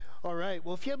All right.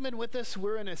 Well, if you haven't been with us,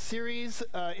 we're in a series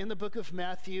in the book of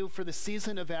Matthew for the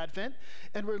season of Advent,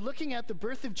 and we're looking at the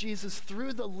birth of Jesus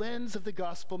through the lens of the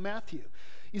Gospel Matthew.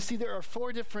 You see, there are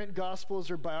 4 different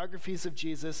Gospels or biographies of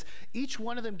Jesus. Each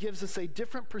one of them gives us a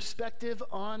different perspective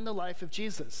on the life of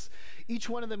Jesus. Each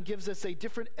one of them gives us a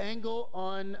different angle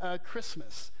on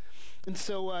Christmas. And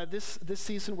so this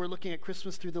season, we're looking at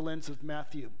Christmas through the lens of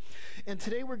Matthew. And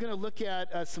today, we're going to look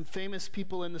at some famous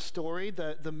people in the story,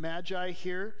 the Magi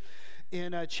here.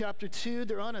 In chapter 2,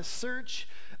 they're on a search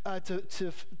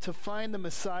to find the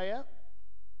Messiah.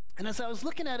 And as I was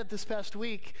looking at it this past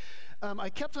week, I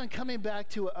kept on coming back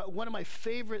to one of my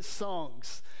favorite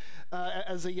songs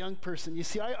as a young person. You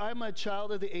see, I'm a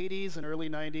child of the 80s and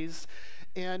early 90s,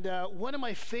 and one of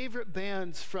my favorite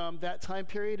bands from that time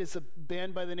period is a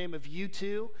band by the name of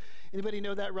U2. Anybody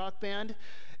know that rock band?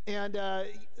 And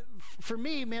for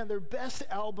me, man, their best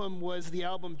album was the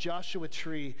album Joshua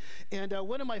Tree. And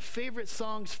one of my favorite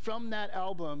songs from that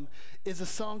album is a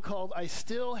song called I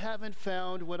Still Haven't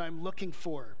Found What I'm Looking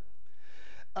For.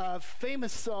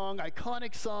 Famous song,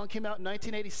 iconic song, came out in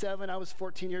 1987. I was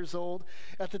 14 years old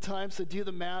at the time, so do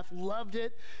the math. Loved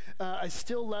it. I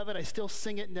still love it. I still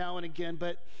sing it now and again,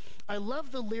 but I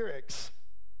love the lyrics.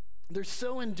 They're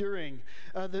so enduring.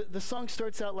 The song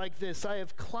starts out like this: I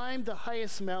have climbed the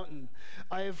highest mountain.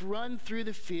 I have run through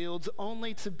the fields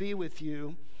only to be with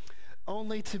you,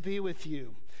 only to be with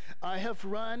you. I have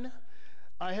run,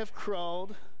 I have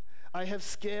crawled, I have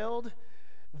scaled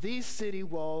these city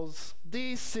walls,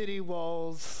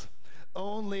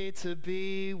 only to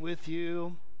be with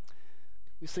you.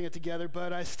 We sing it together,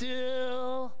 but I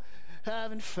still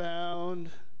haven't found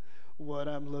what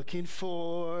I'm looking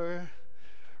for.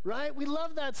 Right? We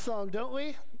love that song, don't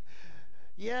we?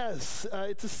 Yes,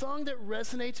 it's a song that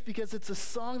resonates because it's a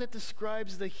song that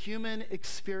describes the human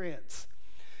experience.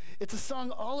 It's a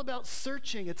song all about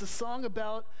searching. It's a song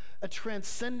about a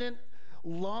transcendent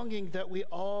longing that we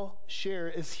all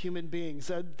share as human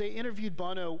beings. They interviewed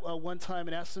Bono one time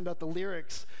and asked him about the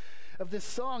lyrics of this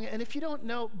song. And if you don't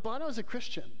know, Bono is a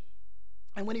Christian.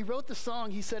 And when he wrote the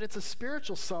song, he said it's a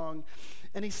spiritual song.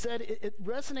 And he said it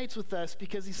resonates with us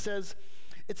because he says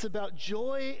it's about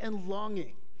joy and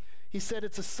longing. He said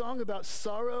it's a song about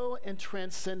sorrow and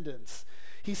transcendence.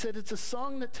 He said it's a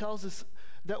song that tells us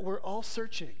that we're all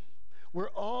searching. We're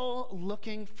all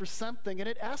looking for something. And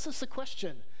it asks us a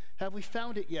question: have we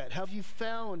found it yet? Have you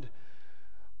found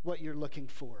what you're looking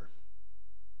for?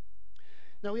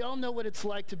 Now, we all know what it's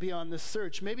like to be on this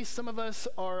search. Maybe some of us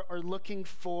are looking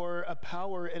for a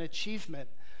power and achievement.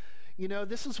 You know,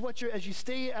 this is what as you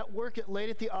stay at work late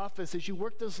at the office, as you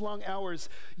work those long hours,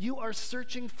 you are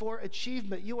searching for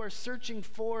achievement. You are searching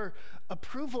for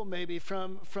approval maybe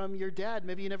from your dad.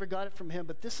 Maybe you never got it from him,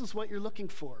 but this is what you're looking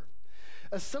for.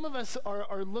 Some of us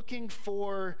are looking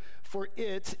for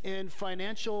it in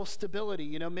financial stability.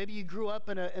 You know, maybe you grew up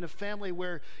in a family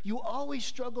where you always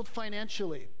struggled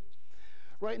financially,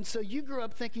 right? And so you grew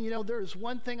up thinking, you know, there is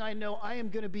one thing I know: I am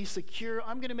going to be secure.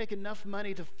 I'm going to make enough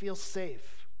money to feel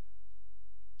safe.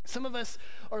 Some of us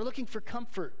are looking for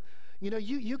comfort. You know,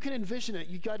 you can envision it.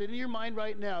 You got it in your mind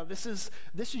right now. This is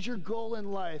your goal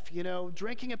in life, you know,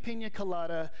 drinking a pina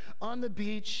colada on the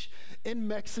beach in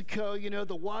Mexico. You know,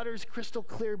 the water's crystal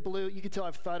clear blue. You can tell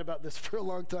I've thought about this for a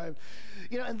long time.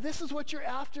 You know, and this is what you're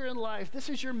after in life. This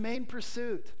is your main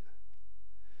pursuit.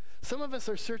 Some of us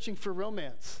are searching for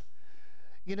romance.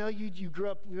 You know, you grew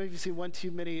up, maybe you've seen one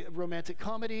too many romantic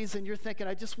comedies, and you're thinking,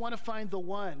 I just want to find the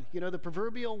one, you know, the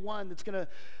proverbial one that's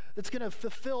gonna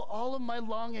fulfill all of my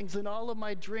longings and all of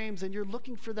my dreams, and you're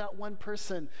looking for that one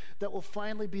person that will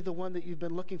finally be the one that you've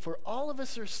been looking for. All of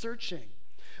us are searching.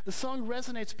 The song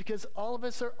resonates because all of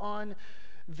us are on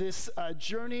this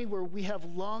journey where we have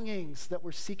longings that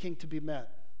we're seeking to be met.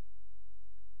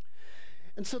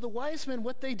 And so the wise men,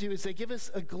 what they do is they give us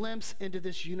a glimpse into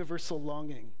this universal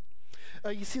longing.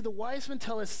 You see, the wise men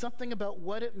tell us something about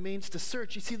what it means to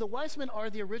search. You see, the wise men are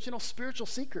the original spiritual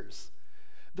seekers.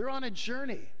 They're on a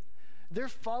journey. They're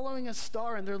following a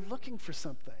star, and they're looking for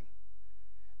something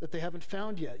that they haven't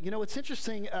found yet. You know, what's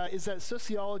interesting is that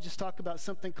sociologists talk about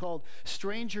something called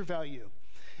stranger value.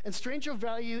 And stranger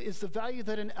value is the value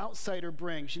that an outsider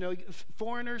brings. You know,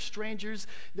 foreigners, strangers,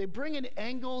 they bring an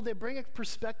angle, they bring a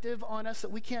perspective on us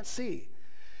that we can't see.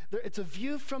 It's a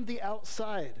view from the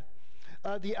outside.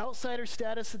 The outsider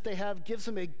status that they have gives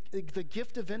them the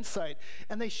gift of insight,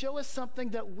 and they show us something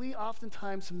that we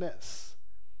oftentimes miss.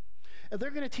 And they're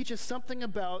going to teach us something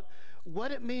about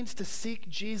what it means to seek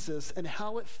Jesus and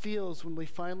how it feels when we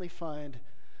finally find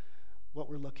what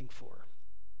we're looking for.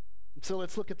 So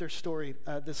let's look at their story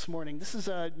this morning. This is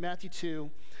Matthew 2,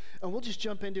 and we'll just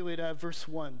jump into it, verse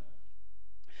 1.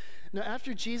 Now,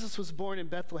 after Jesus was born in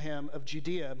Bethlehem of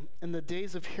Judea in the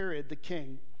days of Herod the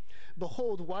king,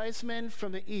 behold, wise men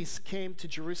from the east came to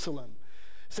Jerusalem,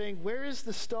 saying, where is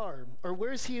the star, or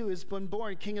where is he who has been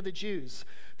born King of the Jews?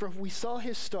 For we saw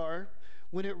his star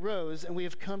when it rose, and we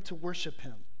have come to worship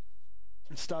him.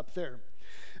 And stop there.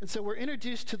 And so we're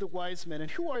introduced to the wise men. And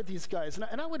who are these guys?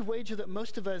 And I would wager that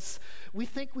most of us, we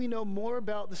think we know more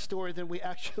about the story than we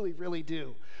actually really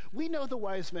do. We know the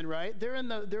wise men, right? They're in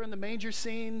the manger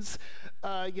scenes.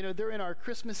 They're in our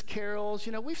Christmas carols.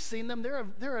 We've seen them.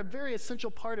 They're a very essential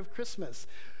part of Christmas.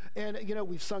 And,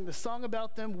 we've sung the song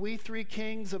about them. We three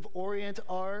kings of Orient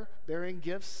are bearing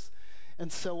gifts,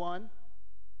 and so on.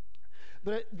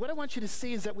 But what I want you to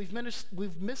see is that we've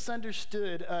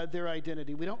misunderstood their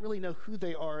identity. We don't really know who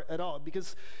they are at all.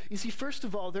 Because, you see, first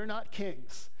of all, they're not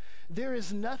kings. There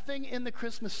is nothing in the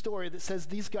Christmas story that says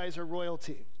these guys are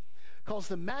royalty. Calls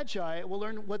them magi. We'll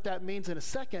learn what that means in a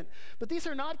second. But these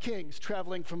are not kings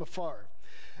traveling from afar.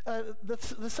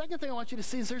 The second thing I want you to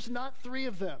see is there's not three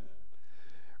of them.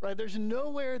 Right? There's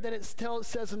nowhere that it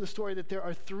says in the story that there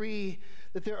are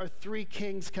three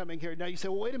kings coming here. Now you say,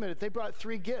 well, wait a minute, they brought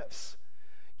three gifts.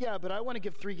 Yeah, but I want to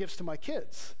give three gifts to my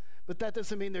kids. But that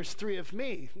doesn't mean there's three of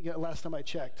me, last time I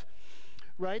checked.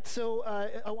 Right? So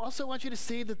I also want you to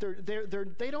see that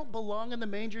they don't belong in the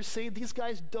manger scene. These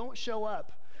guys don't show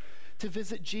up to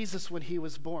visit Jesus when he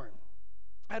was born.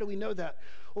 How do we know that?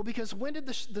 Well, because when did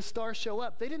the star show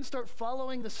up? They didn't start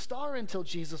following the star until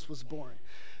Jesus was born.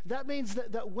 That means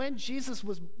that when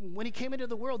he came into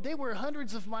the world, they were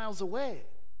hundreds of miles away.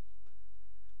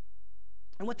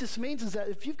 And what this means is that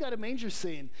if you've got a manger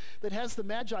scene that has the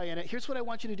magi in it, here's what I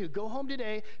want you to do. Go home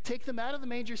today, take them out of the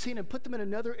manger scene, and put them in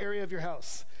another area of your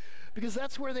house. Because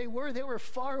that's where they were. They were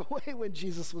far away when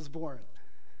Jesus was born.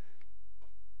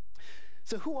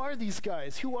 So who are these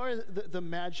guys? Who are the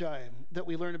magi that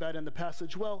we learn about in the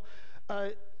passage? Well,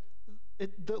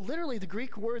 literally the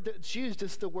Greek word that's used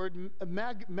is the word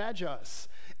magos.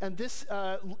 And this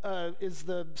is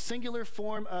the singular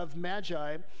form of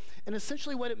magi. And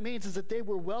essentially what it means is that they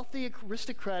were wealthy,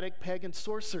 aristocratic, pagan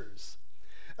sorcerers.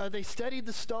 They studied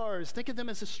the stars. Think of them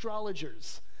as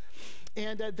astrologers.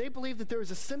 And they believed that there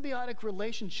was a symbiotic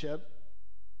relationship.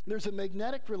 There's a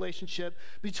magnetic relationship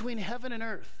between heaven and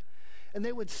earth. And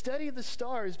they would study the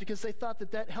stars because they thought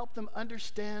that helped them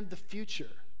understand the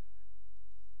future.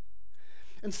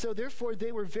 And so therefore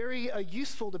they were very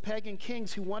useful to pagan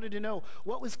kings who wanted to know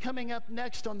what was coming up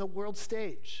next on the world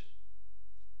stage.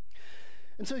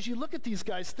 And so as you look at these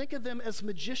guys, think of them as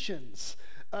magicians.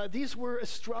 These were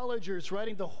astrologers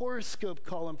writing the horoscope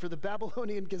column for the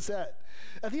Babylonian Gazette.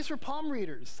 These were palm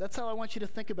readers. That's how I want you to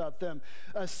think about them.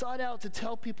 Sought out to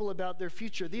tell people about their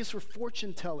future. These were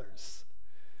fortune tellers.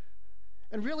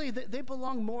 And really, they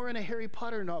belong more in a Harry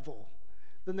Potter novel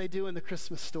than they do in the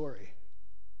Christmas story.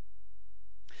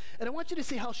 And I want you to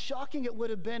see how shocking it would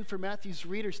have been for Matthew's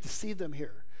readers to see them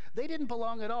here. They didn't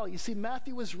belong at all. You see,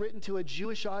 Matthew was written to a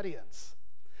Jewish audience.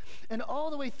 And all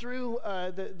the way through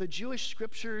the Jewish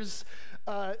scriptures,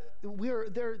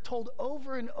 they're told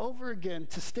over and over again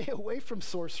to stay away from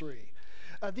sorcery.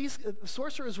 These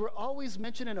sorcerers were always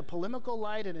mentioned in a polemical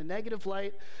light and a negative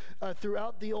light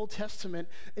throughout the Old Testament.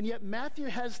 And yet Matthew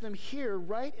has them here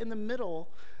right in the middle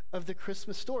of the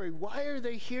Christmas story. Why are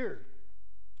they here?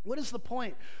 What is the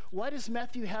point? Why does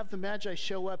Matthew have the Magi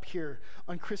show up here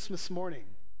on Christmas morning?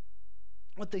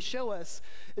 What they show us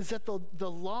is that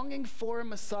the longing for a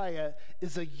Messiah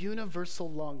is a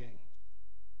universal longing.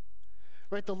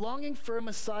 Right? The longing for a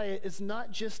Messiah is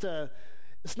not just a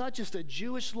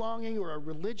Jewish longing or a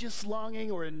religious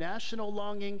longing or a national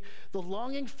longing. The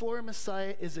longing for a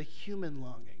Messiah is a human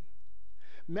longing.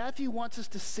 Matthew wants us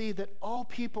to see that all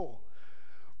people,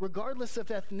 regardless of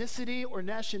ethnicity or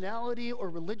nationality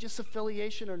or religious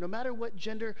affiliation or no matter what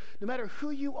gender, no matter who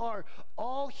you are,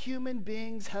 all human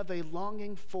beings have a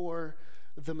longing for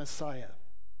the Messiah.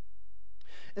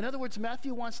 In other words,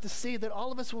 Matthew wants to see that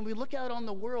all of us, when we look out on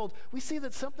the world, we see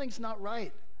that something's not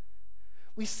right.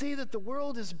 We see that the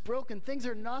world is broken. Things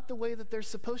are not the way that they're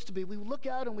supposed to be. We look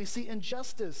out and we see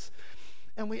injustice.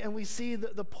 And we see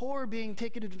the poor being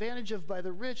taken advantage of by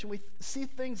the rich, and we see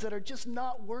things that are just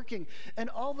not working. And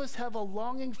all of us have a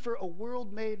longing for a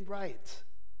world made right.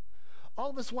 All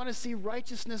of us want to see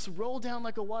righteousness roll down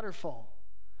like a waterfall.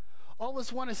 All of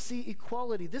us want to see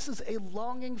equality. This is a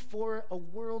longing for a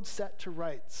world set to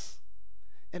rights.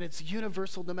 And it's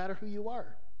universal no matter who you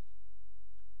are.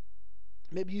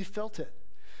 Maybe you felt it.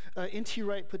 N.T.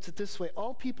 Wright puts it this way: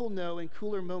 all people know in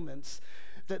cooler moments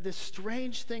that this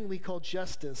strange thing we call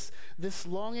justice, this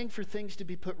longing for things to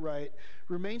be put right,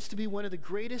 remains to be one of the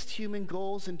greatest human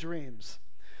goals and dreams.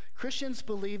 Christians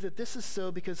believe that this is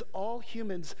so because all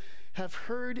humans have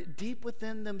heard deep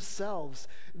within themselves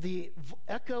the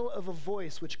echo of a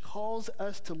voice which calls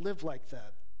us to live like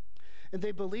that. And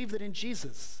they believe that in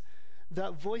Jesus,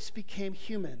 that voice became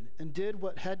human and did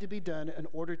what had to be done in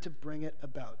order to bring it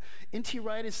about. N.T.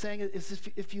 Wright is saying is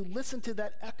if you listen to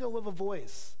that echo of a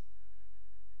voice,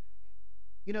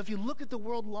 if you look at the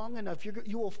world long enough,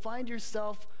 you will find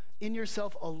in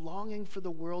yourself a longing for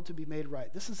the world to be made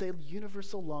right. This is a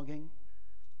universal longing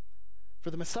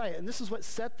for the Messiah. And this is what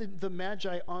set the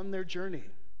Magi on their journey.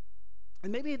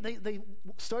 And maybe they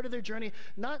started their journey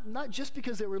not just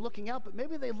because they were looking out, but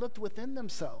maybe they looked within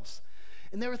themselves.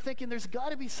 And they were thinking, there's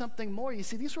got to be something more. You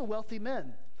see, these were wealthy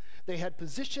men. They had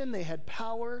position, they had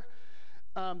power,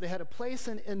 they had a place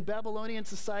in Babylonian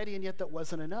society, and yet that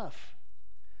wasn't enough.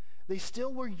 They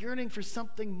still were yearning for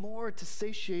something more to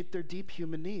satiate their deep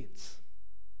human needs.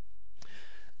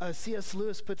 C.S.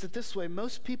 Lewis puts it this way: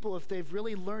 most people, if they've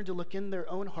really learned to look in their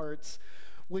own hearts,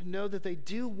 would know that they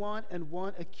do want and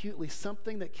want acutely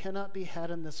something that cannot be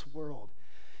had in this world.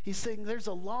 He's saying there's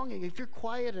a longing. If you're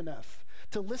quiet enough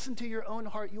to listen to your own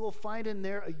heart, you will find in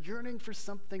there a yearning for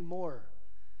something more.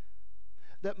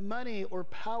 That money or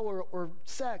power or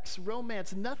sex,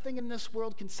 romance, nothing in this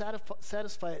world can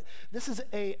satisfy it. This is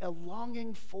a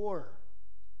longing for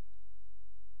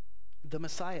the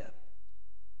Messiah.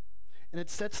 And it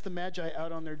sets the Magi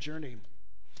out on their journey.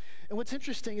 And what's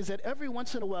interesting is that every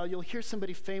once in a while, you'll hear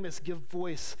somebody famous give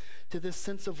voice to this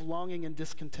sense of longing and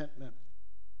discontentment.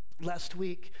 Last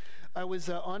week, I was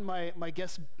on my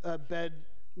guest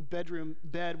bedroom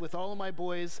bed with all of my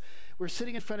boys. We're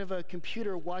sitting in front of a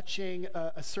computer watching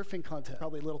a surfing contest.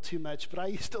 Probably a little too much, but I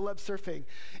used to love surfing.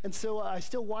 And so I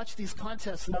still watch these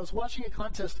contests, and I was watching a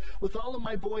contest with all of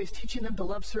my boys, teaching them to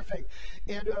love surfing.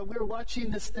 And we were watching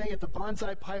this thing at the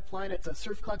Bonsai Pipeline. It's a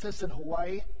surf contest in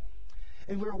Hawaii.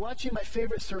 And we were watching my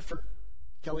favorite surfer,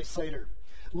 Kelly Slater.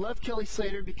 Love Kelly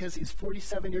Slater because he's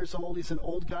 47 years old, he's an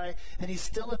old guy, and he's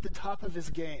still at the top of his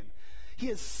game. He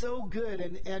is so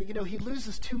good, and he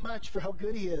loses too much for how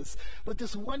good he is. But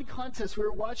this one contest, we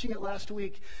were watching it last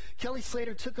week, Kelly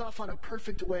Slater took off on a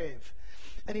perfect wave.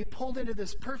 And he pulled into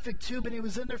this perfect tube, and he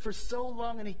was in there for so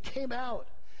long, and he came out,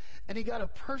 and he got a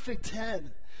perfect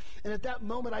 10. And at that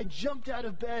moment, I jumped out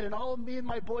of bed, and all of me and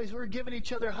my boys, we were giving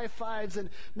each other high fives. And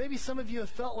maybe some of you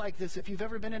have felt like this if you've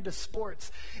ever been into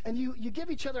sports. And you give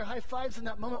each other high fives in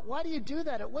that moment. Why do you do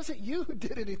that? It wasn't you who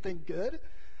did anything good.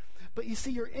 But you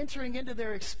see, you're entering into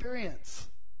their experience.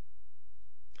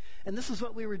 And this is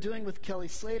what we were doing with Kelly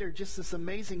Slater, just this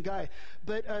amazing guy.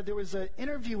 But there was an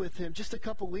interview with him just a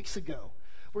couple weeks ago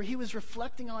where he was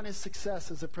reflecting on his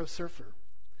success as a pro surfer.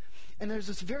 And there's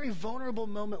this very vulnerable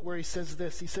moment where he says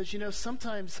this. He says,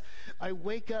 sometimes I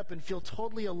wake up and feel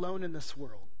totally alone in this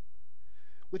world,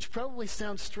 which probably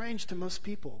sounds strange to most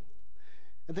people.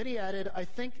 And then he added, I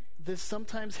think this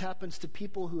sometimes happens to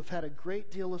people who have had a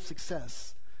great deal of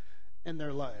success in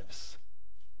their lives.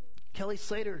 Kelly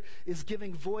Slater is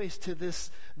giving voice to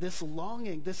this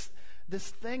longing, this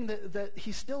thing that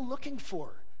he's still looking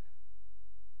for,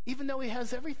 even though he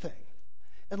has everything.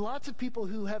 And lots of people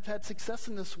who have had success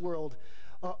in this world,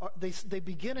 they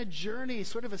begin a journey,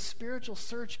 sort of a spiritual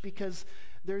search, because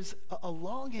there's a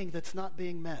longing that's not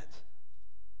being met.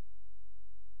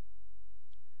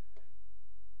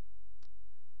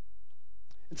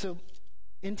 And so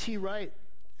N.T. Wright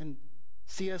and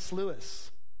C.S.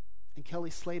 Lewis and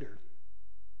Kelly Slater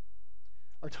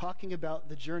are talking about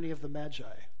the journey of the Magi,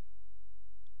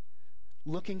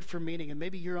 looking for meaning. And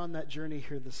maybe you're on that journey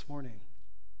here this morning.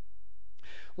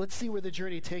 Let's see where the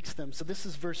journey takes them. So this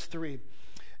is verse 3.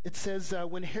 It says,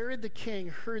 when Herod the king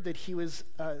heard that he was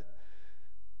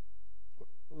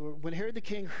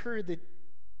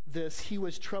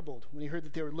troubled, when he heard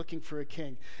that they were looking for a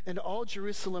king, and all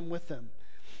Jerusalem with them.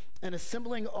 And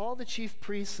assembling all the chief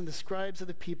priests and the scribes of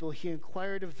the people, he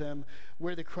inquired of them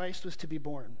where the Christ was to be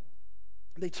born.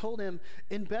 They told him,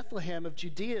 in Bethlehem of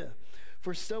Judea,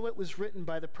 for so it was written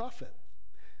by the prophet.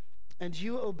 And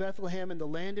you, O Bethlehem, in the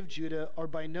land of Judah, are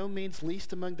by no means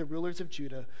least among the rulers of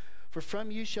Judah, for from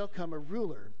you shall come a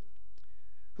ruler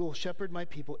who will shepherd my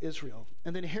people Israel.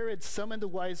 And then Herod summoned the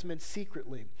wise men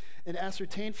secretly and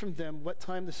ascertained from them what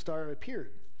time the star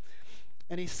appeared.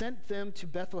 And he sent them to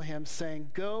Bethlehem, saying,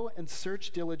 go and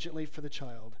search diligently for the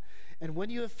child. And when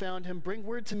you have found him, bring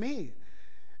word to me,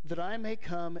 that I may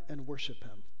come and worship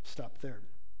him. Stop there.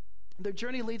 Their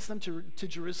journey leads them to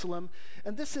Jerusalem,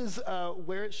 and this is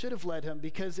where it should have led him,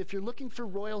 because if you're looking for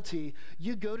royalty,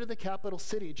 you go to the capital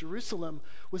city. Jerusalem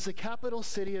was the capital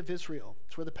city of Israel.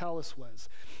 It's where the palace was.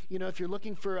 If you're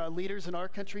looking for leaders in our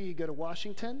country, you go to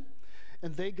Washington.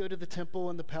 and they go to the temple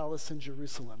and the palace in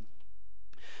Jerusalem.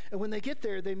 And when they get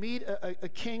there, they meet a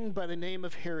king by the name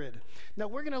of Herod. Now,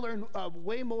 we're going to learn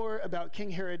way more about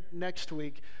King Herod next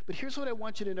week, but here's what I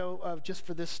want you to know just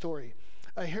for this story.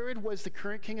 Herod was the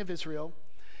current king of Israel,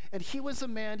 and he was a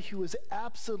man who was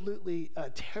absolutely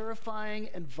terrifying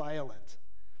and violent.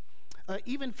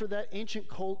 Even for that ancient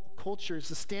cultures,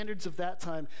 the standards of that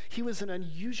time, he was an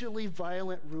unusually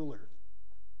violent ruler.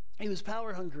 He was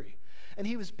power hungry, and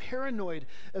he was paranoid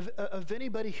of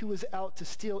anybody who was out to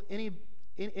steal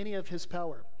any of his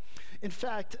power. In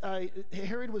fact,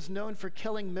 Herod was known for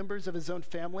killing members of his own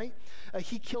family.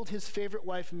 He killed his favorite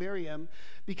wife, Miriam,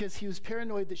 because he was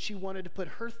paranoid that she wanted to put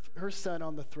her son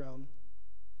on the throne.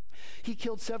 He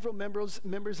killed several members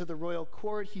of the royal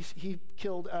court. He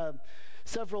killed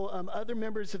several other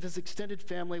members of his extended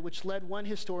family, which led one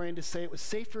historian to say it was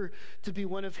safer to be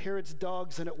one of Herod's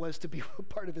dogs than it was to be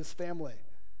part of his family.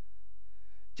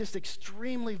 Just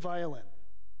extremely violent.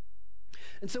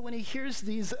 And so when he hears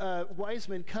these wise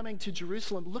men coming to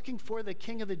Jerusalem looking for the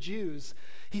king of the Jews,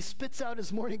 he spits out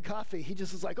his morning coffee. He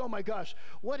just is like, oh my gosh,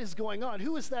 what is going on?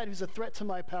 Who is that who's a threat to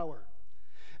my power?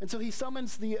 And so he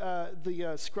summons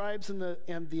the scribes and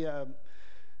the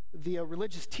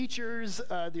religious teachers,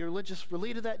 the religious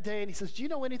leader that day, and he says, do you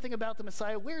know anything about the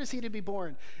Messiah? Where is he to be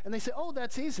born? And they say, oh,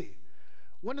 that's easy.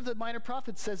 One of the minor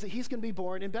prophets says that he's going to be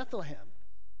born in Bethlehem.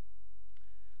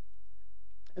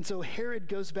 And so Herod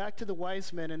goes back to the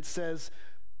wise men and says,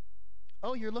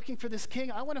 oh, you're looking for this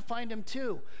king? I want to find him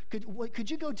too.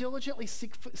 Could you go diligently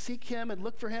seek him and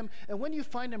look for him? And when you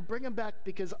find him, bring him back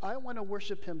because I want to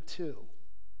worship him too.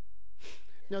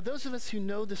 Now, those of us who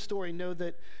know the story know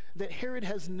that Herod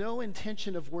has no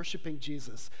intention of worshiping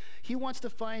Jesus. He wants to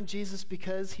find Jesus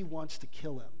because he wants to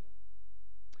kill him.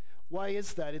 Why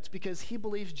is that? It's because he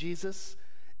believes Jesus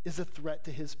is a threat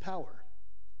to his power.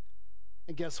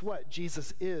 And guess what?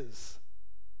 Jesus is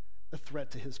a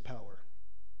threat to his power.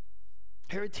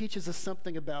 Herod teaches us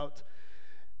something about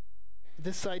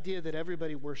this idea that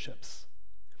everybody worships.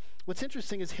 What's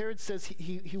interesting is Herod says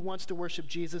he wants to worship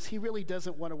Jesus. He really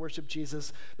doesn't want to worship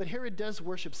Jesus, but Herod does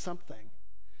worship something.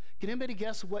 Can anybody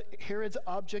guess what Herod's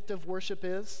object of worship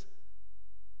is?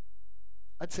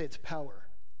 I'd say it's power.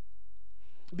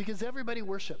 Because everybody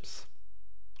worships.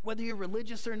 Whether you're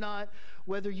religious or not,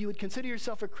 whether you would consider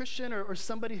yourself a Christian or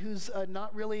somebody who's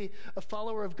not really a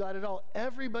follower of God at all,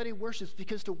 everybody worships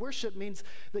because to worship means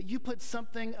that you put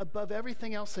something above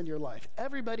everything else in your life.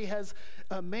 Everybody has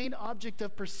a main object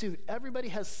of pursuit. Everybody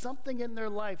has something in their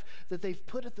life that they've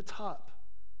put at the top.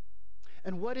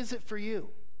 And what is it for you?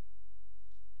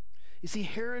 You see,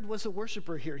 Herod was a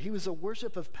worshiper here. He was a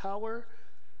worship of power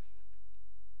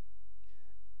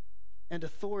and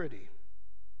authority.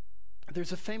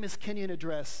 There's a famous Kenyan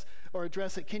address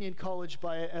at Kenyon College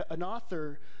by an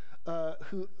author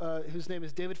whose name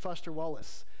is David Foster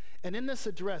Wallace. And in this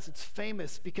address, it's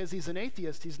famous because he's an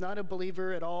atheist. He's not a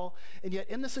believer at all. And yet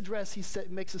in this address, he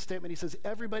makes a statement. He says,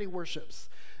 everybody worships.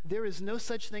 There is no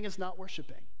such thing as not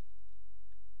worshiping.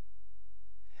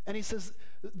 And he says,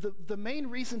 the main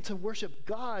reason to worship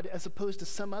God as opposed to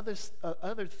some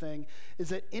other thing is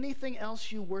that anything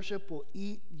else you worship will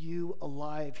eat you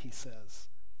alive, he says.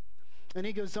 And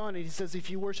he goes on and he says, if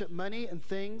you worship money and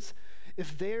things,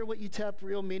 if they're what you tap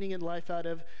real meaning in life out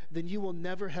of, then you will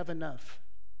never have enough.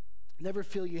 Never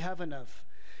feel you have enough.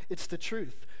 It's the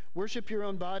truth. Worship your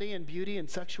own body and beauty and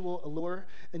sexual allure,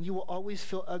 and you will always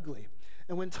feel ugly.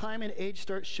 And when time and age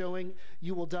start showing,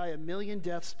 you will die 1,000,000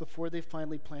 deaths before they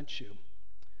finally plant you.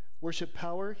 Worship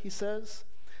power, he says,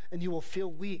 and you will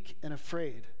feel weak and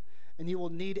afraid. And you will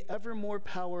need ever more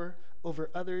power over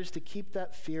others to keep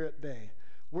that fear at bay.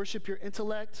 Worship your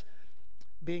intellect,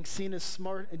 being seen as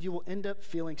smart, and you will end up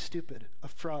feeling stupid, a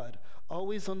fraud,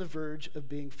 always on the verge of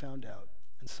being found out,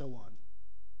 and so on.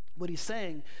 What he's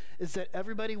saying is that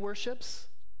everybody worships,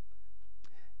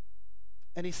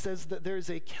 and he says that there is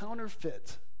a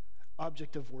counterfeit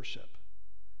object of worship.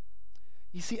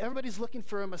 You see, everybody's looking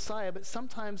for a Messiah, but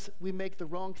sometimes we make the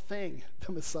wrong thing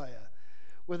the Messiah,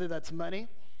 whether that's money.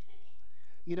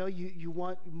 You know, you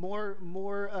want more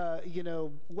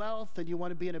wealth, and you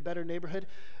want to be in a better neighborhood.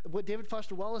 What David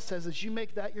Foster Wallace says is you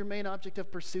make that your main object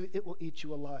of pursuit, it will eat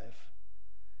you alive.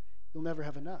 You'll never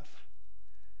have enough.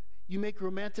 You make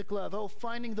romantic love,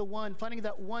 finding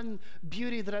that one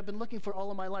beauty that I've been looking for all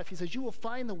of my life. He says you will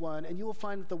find the one, and you will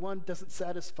find that the one doesn't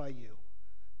satisfy you,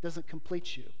 doesn't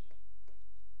complete you.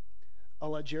 A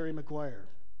la Jerry Maguire,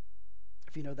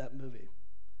 if you know that movie.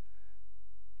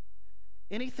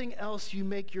 Anything else you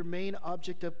make your main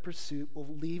object of pursuit will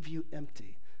leave you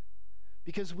empty.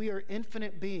 Because we are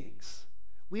infinite beings.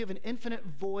 We have an infinite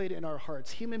void in our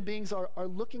hearts. Human beings are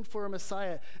looking for a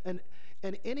Messiah, and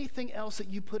anything else that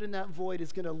you put in that void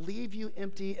is going to leave you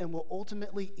empty and will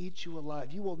ultimately eat you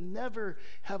alive. You will never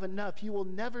have enough. You will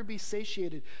never be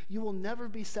satiated. You will never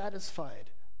be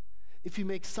satisfied if you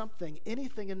make something,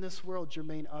 anything in this world, your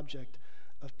main object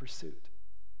of pursuit.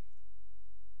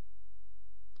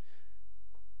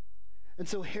 And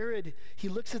so Herod, he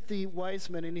looks at the wise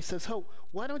men and he says, "Oh,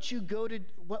 why don't you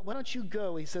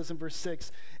go," he says in verse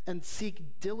 6, "and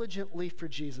seek diligently for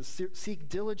Jesus, seek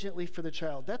diligently for the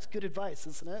child." That's good advice,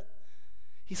 isn't it?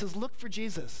 He says, look for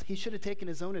Jesus. He should have taken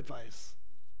his own advice.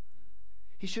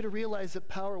 He should have realized that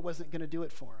power wasn't going to do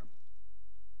it for him.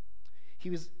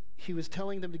 He was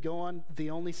telling them to go on the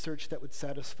only search that would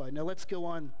satisfy. Now let's go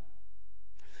on.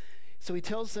 So he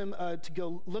tells them to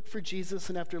go look for Jesus,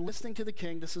 and after listening to the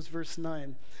king, this is verse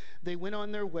 9, they went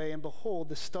on their way, and behold,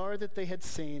 the star that they had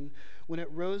seen, when it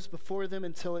rose before them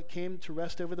until it came to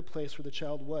rest over the place where the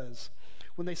child was.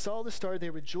 When they saw the star, they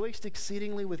rejoiced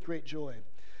exceedingly with great joy.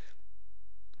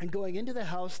 And going into the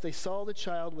house, they saw the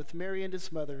child with Mary and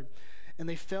his mother, and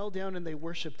they fell down and they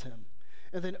worshipped him.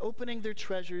 And then opening their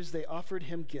treasures, they offered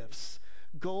him gifts,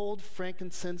 gold,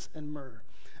 frankincense, and myrrh.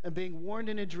 And being warned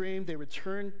in a dream, they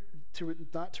returned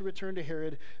not to return to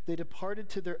Herod. They departed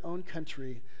to their own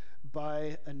country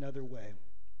by another way.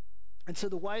 And so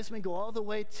the wise men go all the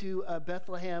way to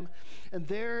Bethlehem, and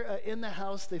there in the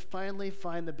house, they finally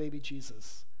find the baby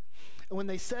Jesus. And when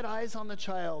they set eyes on the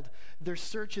child, their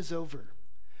search is over,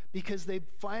 because they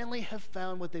finally have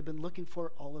found what they've been looking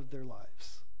for all of their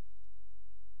lives.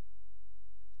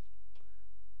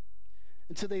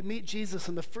 And so they meet Jesus,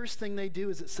 and the first thing they do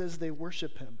is it says they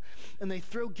worship him. And they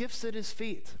throw gifts at his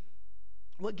feet.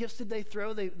 What gifts did they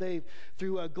throw? They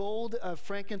threw gold,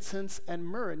 frankincense, and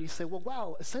myrrh. And you say, well,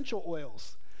 wow, essential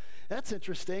oils. That's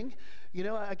interesting. You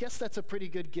know, I guess that's a pretty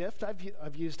good gift.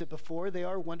 I've used it before. They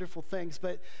are wonderful things.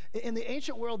 But in the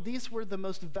ancient world, these were the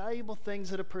most valuable things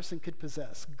that a person could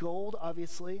possess. Gold,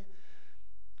 obviously,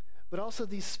 but also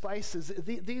these spices.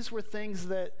 These were things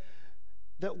that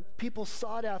people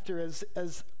sought after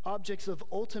as objects of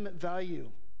ultimate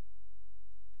value.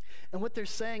 And what they're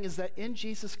saying is that in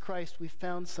Jesus Christ, we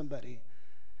found somebody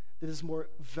that is more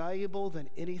valuable than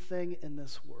anything in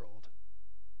this world.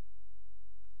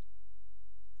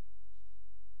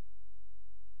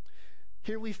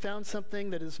 Here we found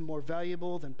something that is more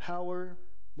valuable than power,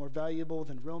 more valuable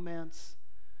than romance,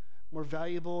 more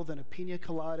valuable than a pina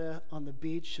colada on the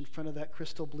beach in front of that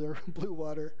crystal blue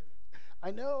water.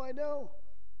 I know.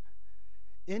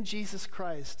 In Jesus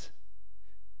Christ,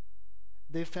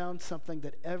 they found something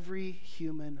that every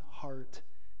human heart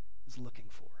is looking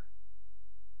for.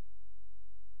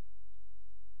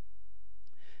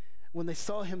 When they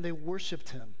saw him, they worshiped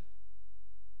him.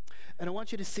 And I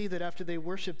want you to see that after they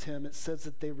worshiped him, it says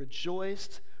that they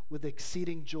rejoiced with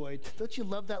exceeding joy. Don't you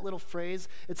love that little phrase?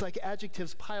 It's like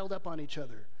adjectives piled up on each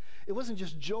other. It wasn't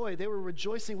just joy. They were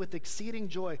rejoicing with exceeding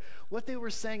joy. What they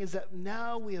were saying is that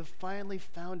now we have finally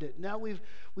found it. Now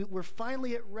we're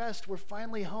finally at rest. We're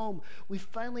finally home. We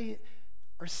finally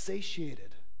are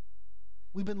satiated.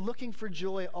 We've been looking for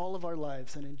joy all of our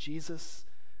lives, and in Jesus,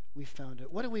 we found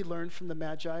it. What do we learn from the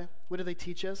Magi? What do they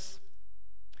teach us?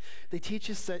 They teach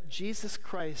us that Jesus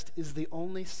Christ is the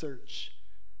only search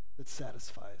that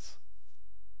satisfies.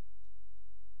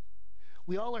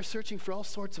 We all are searching for all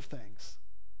sorts of things.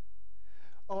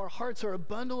 Our hearts are a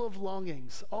bundle of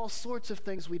longings, all sorts of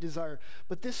things we desire.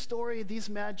 But this story, these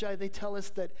Magi, they tell us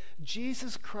that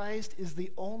Jesus Christ is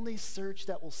the only search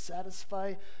that will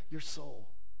satisfy your soul.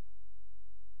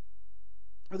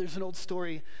 Or there's an old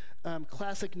story,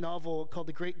 classic novel called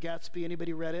The Great Gatsby.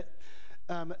 Anybody read it?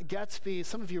 Gatsby,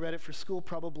 some of you read it for school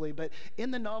probably, but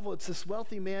in the novel, it's this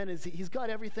wealthy man. He's got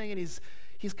everything, and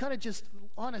he's kind of just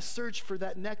on a search for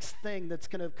that next thing that's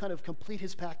going to kind of complete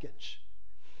his package.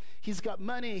 He's got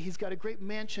money, he's got a great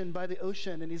mansion by the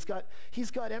ocean, and he's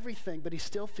got everything, but he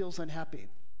still feels unhappy.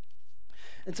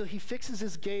 And so he fixes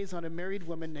his gaze on a married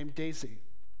woman named Daisy.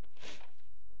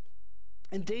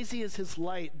 And Daisy is his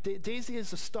light. Daisy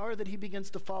is the star that he begins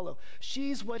to follow.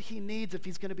 She's what he needs if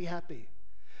he's going to be happy.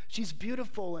 She's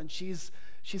beautiful, and she's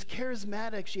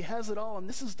charismatic. She has it all, and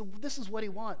this is what he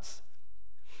wants.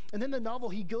 And in the novel,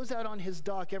 he goes out on his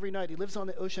dock every night. He lives on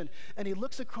the ocean, and he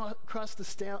looks across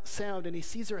the sound, and he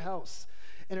sees her house.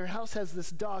 And her house has this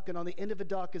dock, and on the end of a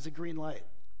dock is a green light.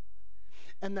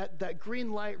 And that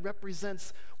green light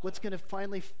represents what's going to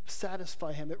finally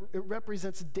satisfy him. It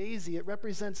represents Daisy. It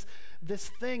represents this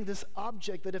thing, this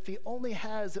object that if he only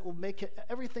has, it will make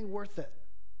everything worth it.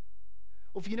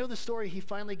 Well, if you know the story, he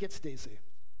finally gets Daisy.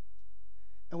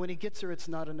 And when he gets her, it's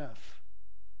not enough.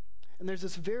 And there's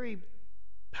this very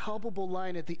palpable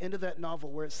line at the end of that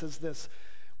novel where it says this.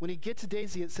 When he gets to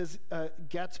Daisy, it says,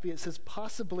 Gatsby, it says,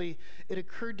 possibly it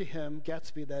occurred to him,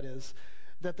 Gatsby that is,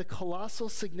 that the colossal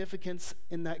significance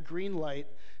in that green light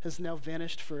has now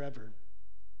vanished forever.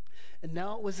 And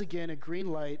now it was again a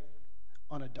green light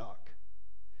on a dock.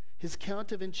 His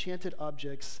count of enchanted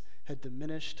objects had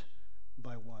diminished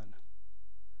by one.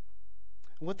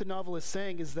 And what the novel is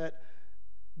saying is that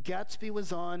Gatsby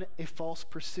was on a false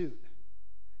pursuit.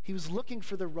 He was looking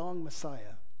for the wrong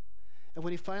Messiah. And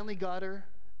when he finally got her,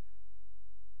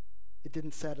 it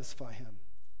didn't satisfy him.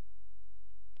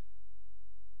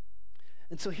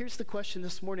 And so here's the question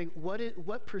this morning.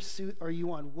 What pursuit are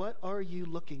you on? What are you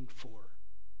looking for?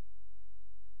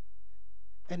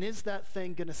 And is that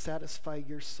thing going to satisfy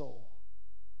your soul?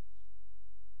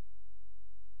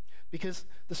 Because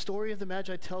the story of the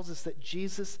Magi tells us that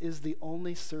Jesus is the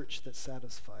only search that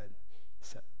satisfies.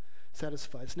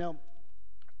 Now,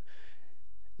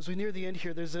 as we near the end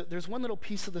here, there's one little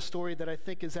piece of the story that I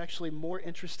think is actually more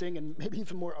interesting and maybe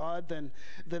even more odd than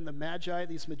the Magi,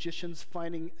 these magicians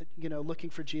looking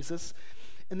for Jesus.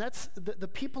 And that's the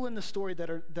people in the story that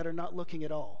are not looking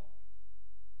at all.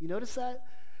 You notice that?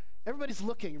 Everybody's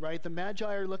looking, right? The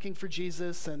Magi are looking for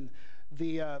Jesus, and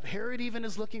the Herod even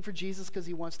is looking for Jesus because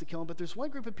he wants to kill him. But there's one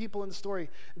group of people in the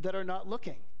story that are not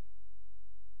looking.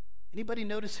 Anybody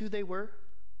notice who they were,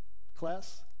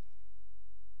 class?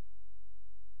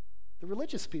 The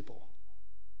religious people.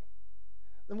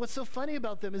 And what's so funny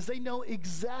about them is they know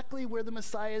exactly where the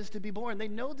Messiah is to be born. They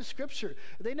know the scripture.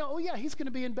 They know, oh yeah, he's going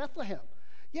to be in Bethlehem.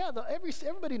 Yeah,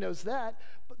 everybody knows that.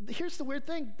 But here's the weird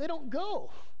thing. They don't go.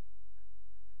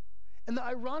 And the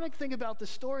ironic thing about the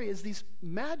story is these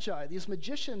magi, these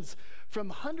magicians from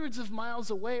hundreds of miles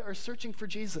away are searching for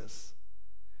Jesus.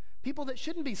 People that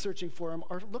shouldn't be searching for him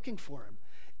are looking for him.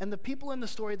 And the people in the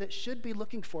story that should be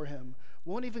looking for him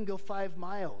won't even go 5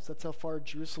 miles. That's how far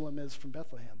Jerusalem is from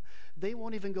Bethlehem. They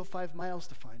won't even go 5 miles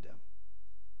to find him.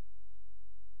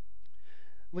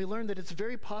 We learned that it's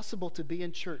very possible to be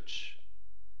in church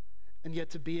and yet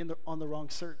to be on the wrong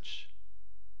search.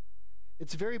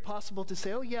 It's very possible to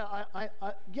say, oh yeah,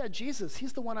 yeah, Jesus,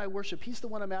 he's the one I worship. He's the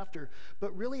one I'm after.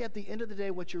 But really at the end of the day,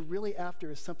 what you're really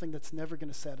after is something that's never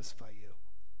going to satisfy you.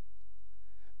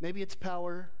 Maybe it's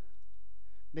power.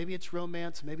 Maybe it's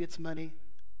romance. Maybe it's money.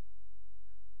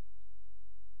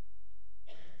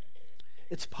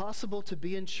 It's possible to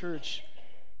be in church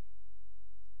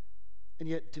and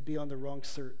yet to be on the wrong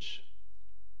search.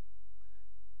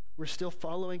 We're still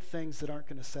following things that aren't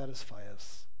going to satisfy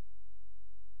us.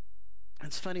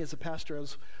 It's funny, as a pastor, I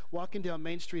was walking down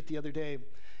Main Street the other day,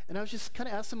 and I was just kind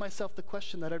of asking myself the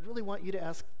question that I'd really want you to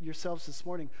ask yourselves this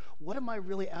morning. What am I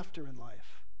really after in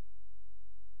life?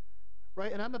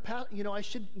 Right? And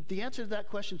the answer to that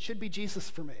question should be Jesus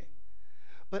for me.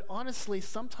 But honestly,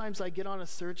 sometimes I get on a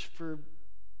search for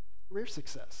career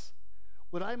success.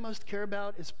 What I most care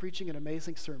about is preaching an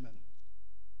amazing sermon.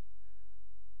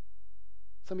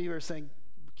 Some of you are saying,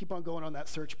 keep on going on that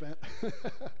search, Brent.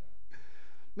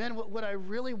 Man, what I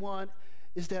really want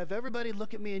is to have everybody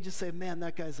look at me and just say, man,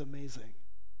 that guy's amazing.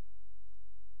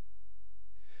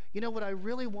 You know, what I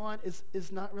really want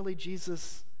is not really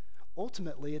Jesus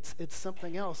ultimately. It's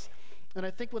something else. And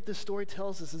I think what this story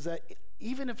tells us is that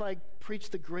even if I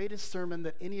preach the greatest sermon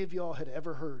that any of y'all had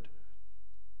ever heard,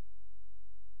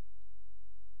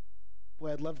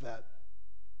 boy, I'd love that.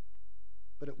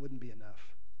 But it wouldn't be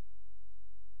enough.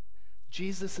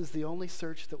 Jesus is the only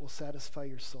search that will satisfy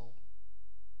your soul.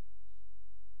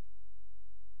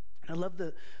 I love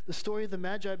the story of the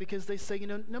Magi because they say,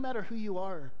 no matter who you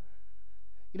are,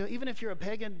 even if you're a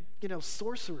pagan,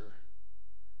 sorcerer,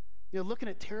 looking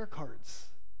at tarot cards,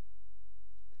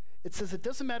 it says it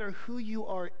doesn't matter who you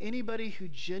are, anybody who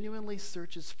genuinely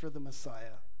searches for the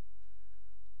Messiah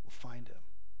will find him.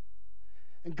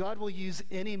 And God will use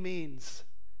any means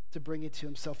to bring you to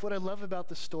himself. What I love about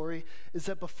the story is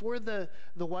that before the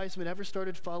wise men ever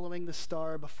started following the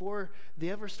star, before they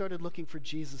ever started looking for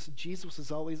Jesus, Jesus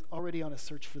was always already on a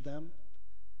search for them.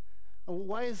 And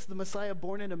why is the Messiah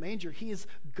born in a manger? He is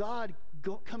God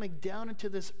coming down into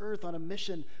this earth on a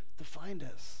mission to find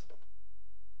us.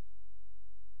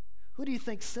 Who do you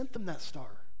think sent them that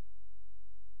star?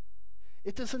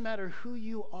 It doesn't matter who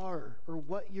you are or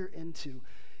what you're into.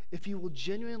 If you will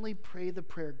genuinely pray the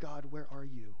prayer, God, where are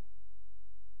you?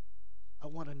 I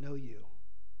want to know you.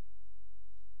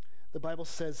 The Bible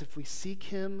says if we seek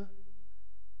him,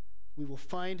 we will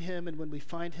find him, and when we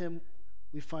find him,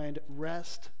 we find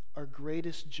rest, our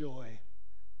greatest joy,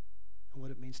 and what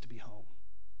it means to be home.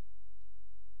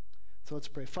 So let's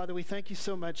pray. Father, we thank you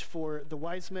so much for the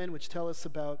wise men, which tell us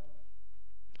about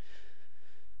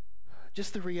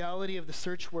just the reality of the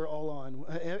search we're all on.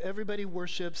 Everybody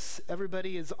worships.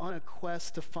 Everybody is on a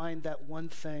quest to find that one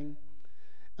thing.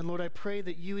 And Lord, I pray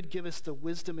that you would give us the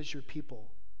wisdom as your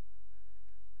people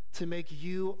to make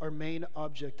you our main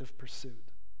object of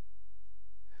pursuit.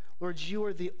 Lord, you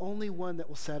are the only one that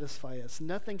will satisfy us.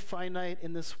 Nothing finite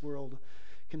in this world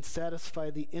can satisfy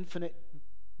the infinite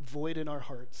void in our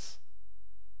hearts.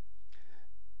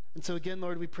 And so again,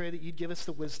 Lord, we pray that you'd give us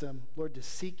the wisdom, Lord, to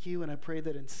seek you, and I pray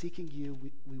that in seeking you,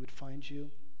 we would find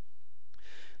you.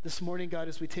 This morning, God,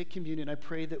 as we take communion, I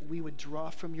pray that we would draw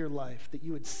from your life, that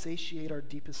you would satiate our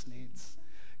deepest needs.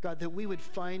 God, that we would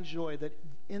find joy, that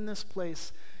in this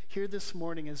place, here this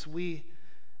morning, as we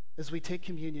take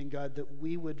communion, God, that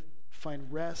we would find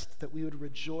rest, that we would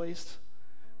rejoice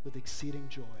with exceeding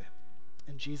joy.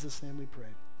 In Jesus' name we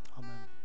pray. Amen.